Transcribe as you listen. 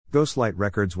Ghostlight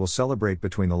Records will celebrate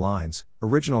Between the Lines,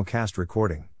 original cast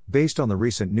recording, based on the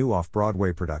recent new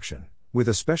off-Broadway production, with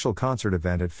a special concert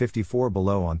event at 54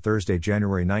 Below on Thursday,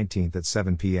 January 19 at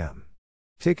 7 p.m.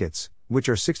 Tickets, which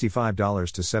are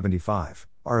 $65 to $75,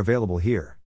 are available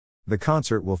here. The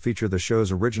concert will feature the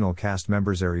show's original cast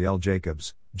members Ariel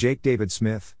Jacobs, Jake David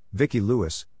Smith, Vicki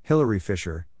Lewis, Hilary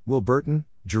Fisher, Will Burton,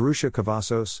 Jerusha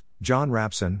Cavazos, John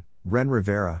Rapson, Ren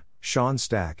Rivera, Sean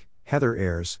Stack, Heather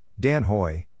Ayres, Dan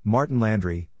Hoy, Martin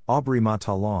Landry, Aubrey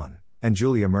Matalon, and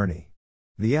Julia Murney.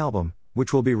 The album,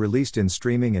 which will be released in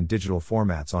streaming and digital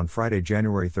formats on Friday,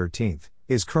 January 13,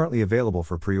 is currently available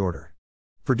for pre-order.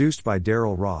 Produced by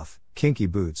Daryl Roth, Kinky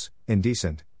Boots,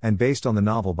 Indecent, and based on the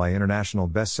novel by international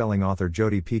best-selling author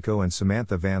Jodi Picoult and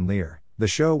Samantha Van Leer, the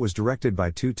show was directed by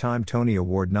two-time Tony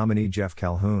Award nominee Jeff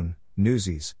Calhoun,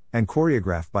 Newsies, and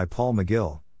choreographed by Paul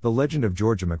McGill, the legend of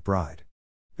Georgia McBride.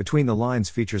 Between the Lines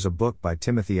features a book by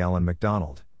Timothy Allen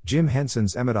MacDonald, Jim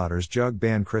Henson's Emmett Jug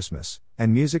Band Christmas,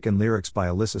 and music and lyrics by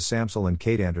Alyssa Samsel and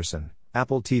Kate Anderson,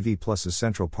 Apple TV Plus's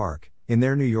Central Park, in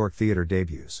their New York theater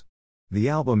debuts. The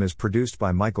album is produced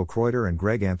by Michael Kreuter and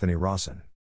Greg Anthony Rawson.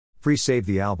 Pre-save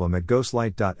the album at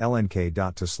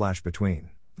ghostlight.lnk.to/between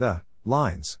the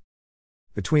lines.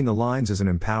 Between the Lines is an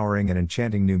empowering and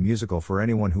enchanting new musical for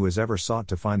anyone who has ever sought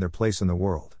to find their place in the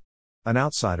world. An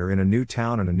outsider in a new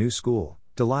town and a new school,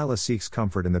 Delilah seeks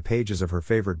comfort in the pages of her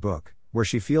favorite book, where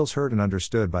she feels heard and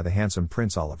understood by the handsome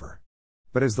Prince Oliver.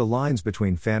 But as the lines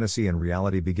between fantasy and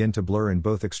reality begin to blur in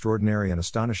both extraordinary and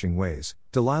astonishing ways,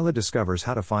 Delilah discovers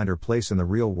how to find her place in the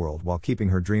real world while keeping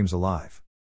her dreams alive.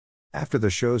 After the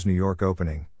show's New York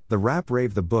opening, the rap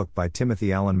rave The Book by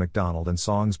Timothy Allen MacDonald and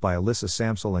songs by Alyssa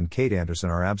Samsel and Kate Anderson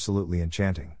are absolutely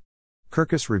enchanting.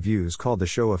 Kirkus Reviews called the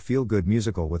show a feel-good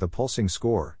musical with a pulsing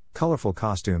score, colorful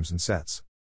costumes and sets.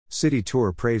 City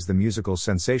Tour praised the musical's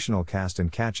sensational cast and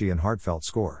catchy and heartfelt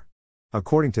score.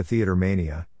 According to Theater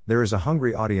Mania, there is a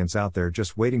hungry audience out there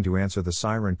just waiting to answer the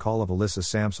siren call of Alyssa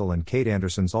Samsel and Kate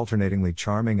Anderson's alternatingly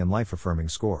charming and life-affirming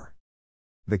score.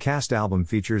 The cast album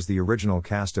features the original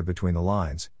cast of Between the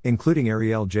Lines, including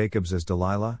Ariel Jacobs as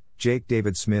Delilah, Jake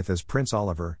David Smith as Prince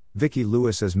Oliver, Vicki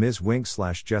Lewis as Ms.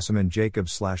 Wink/Jessamine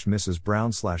Jacobs/Mrs.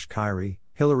 Brown/Kyrie,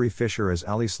 Hilary Fisher as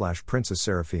Ali/Princess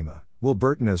Seraphima, Will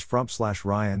Burton as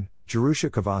Frump/Ryan, Jerusha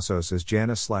Cavazos as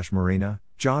Janice/Marina,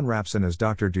 John Rapson as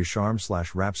Dr.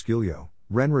 Ducharme/Rapsculio,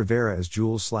 Ren Rivera as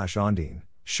Jules/Ondine,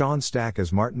 Sean Stack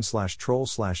as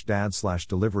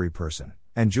Martin/Troll/Dad/Delivery Person,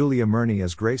 and Julia Murney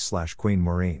as Grace/Queen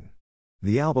Maureen.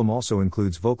 The album also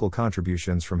includes vocal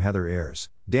contributions from Heather Ayres,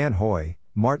 Dan Hoy,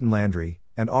 Martin Landry,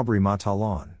 and Aubrey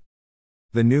Matalon.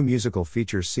 The new musical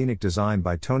features scenic design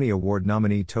by Tony Award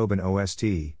nominee Tobin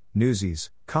OST,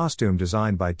 Newsies, costume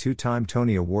design by two-time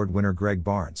Tony Award winner Greg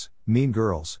Barnes, Mean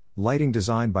Girls, lighting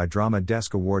design by Drama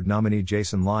Desk Award nominee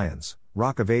Jason Lyons,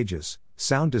 Rock of Ages,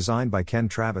 sound design by Ken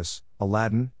Travis,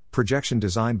 Aladdin, projection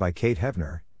design by Kate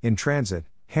Hevner, In Transit,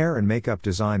 hair and makeup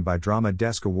design by Drama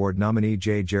Desk Award nominee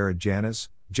J. Jared Janis,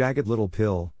 Jagged Little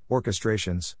Pill,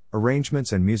 orchestrations,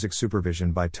 arrangements and music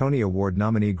supervision by Tony Award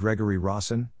nominee Gregory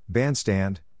Rawson,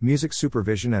 bandstand, music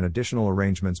supervision and additional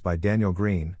arrangements by Daniel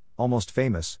Green, Almost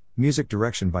Famous, music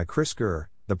direction by Chris Gurr,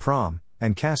 The Prom,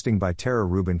 and casting by Tara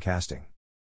Rubin Casting.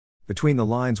 Between the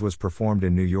Lines was performed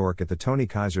in New York at the Tony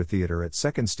Kaiser Theater at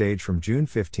Second Stage from June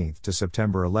 15 to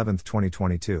September 11,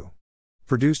 2022.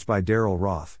 Produced by Daryl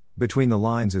Roth, Between the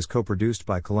Lines is co-produced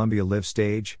by Columbia Live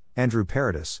Stage, Andrew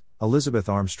Paradis, Elizabeth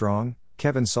Armstrong,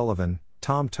 Kevin Sullivan,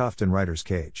 Tom Tuft and Writer's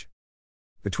Cage.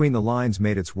 Between the Lines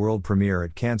made its world premiere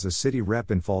at Kansas City Rep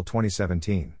in fall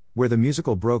 2017, where the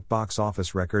musical broke box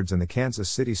office records and the Kansas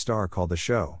City Star called the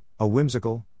show a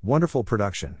whimsical, wonderful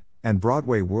production, and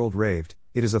Broadway world raved.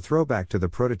 It is a throwback to the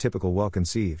prototypical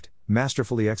well-conceived,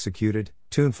 masterfully executed,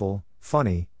 tuneful,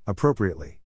 funny,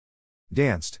 appropriately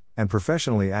danced, and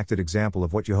professionally acted example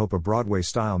of what you hope a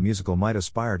Broadway-style musical might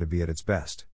aspire to be at its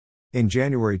best. In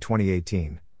January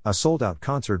 2018, a sold-out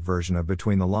concert version of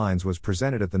Between the Lines was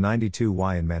presented at the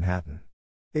 92Y in Manhattan.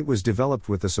 It was developed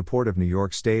with the support of New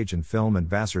York Stage and Film and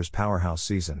Vassar's Powerhouse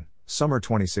Season, Summer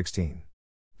 2016.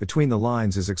 Between the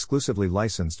Lines is exclusively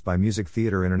licensed by Music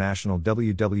Theatre International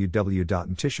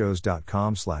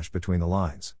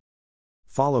www.mtishos.com/betweenthelines.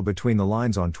 Follow Between the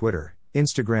Lines on Twitter,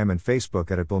 Instagram and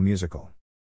Facebook at @BillMusical.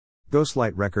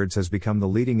 Ghostlight Records has become the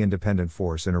leading independent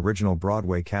force in original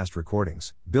Broadway cast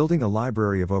recordings, building a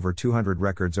library of over 200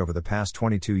 records over the past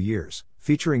 22 years,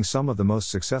 featuring some of the most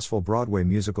successful Broadway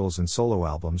musicals and solo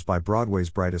albums by Broadway's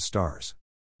brightest stars.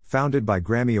 Founded by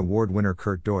Grammy Award winner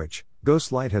Kurt Deutsch,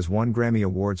 Ghostlight has won Grammy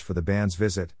Awards for The Band's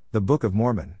Visit, The Book of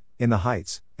Mormon, In the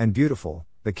Heights, and Beautiful,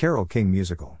 the Carole King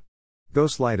musical.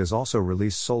 Ghostlight has also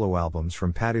released solo albums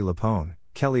from Patti LuPone,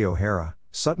 Kelly O'Hara,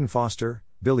 Sutton Foster,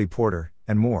 Billy Porter,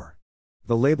 and more.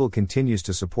 The label continues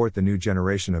to support the new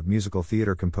generation of musical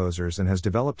theater composers and has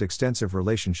developed extensive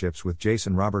relationships with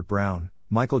Jason Robert Brown,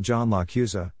 Michael John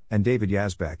LaChiusa, and David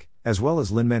Yazbek, as well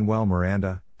as Lin-Manuel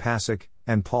Miranda, Pasek,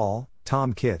 and Paul,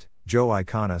 Tom Kitt, Joe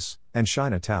Iconis, and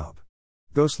Shaina Taub.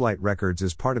 Ghostlight Records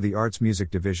is part of the arts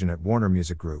music division at Warner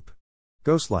Music Group.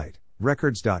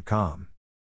 GhostlightRecords.com.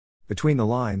 Between the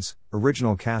Lines,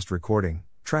 original cast recording,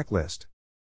 track list.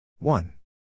 1.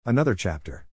 Another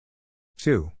Chapter.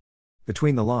 2.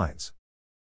 Between the Lines.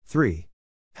 3.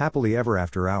 Happily Ever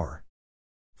After Hour.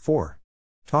 4.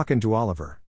 Talkin' to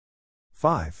Oliver.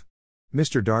 5.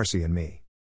 Mr. Darcy and Me.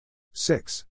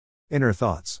 6. Inner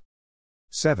Thoughts.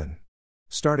 7.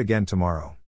 Start Again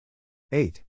Tomorrow.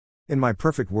 8. In My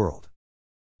Perfect World.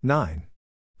 9.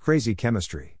 Crazy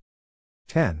Chemistry.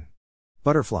 10.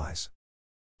 Butterflies.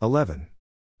 11.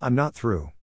 I'm Not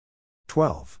Through.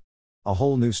 12. A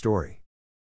Whole New Story.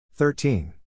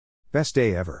 13. Best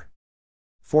Day Ever.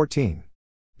 14.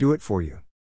 Do It For You.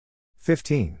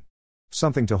 15.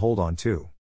 Something to Hold On To.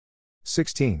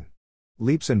 16.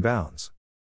 Leaps and Bounds.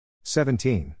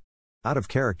 17. Out of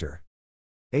Character.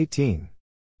 18.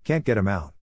 Can't Get 'Em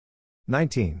Out.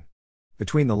 19.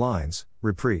 Between the Lines,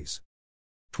 Reprise.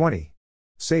 20.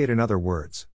 Say It in Other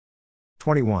Words.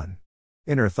 21.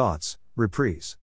 Inner Thoughts, Reprise.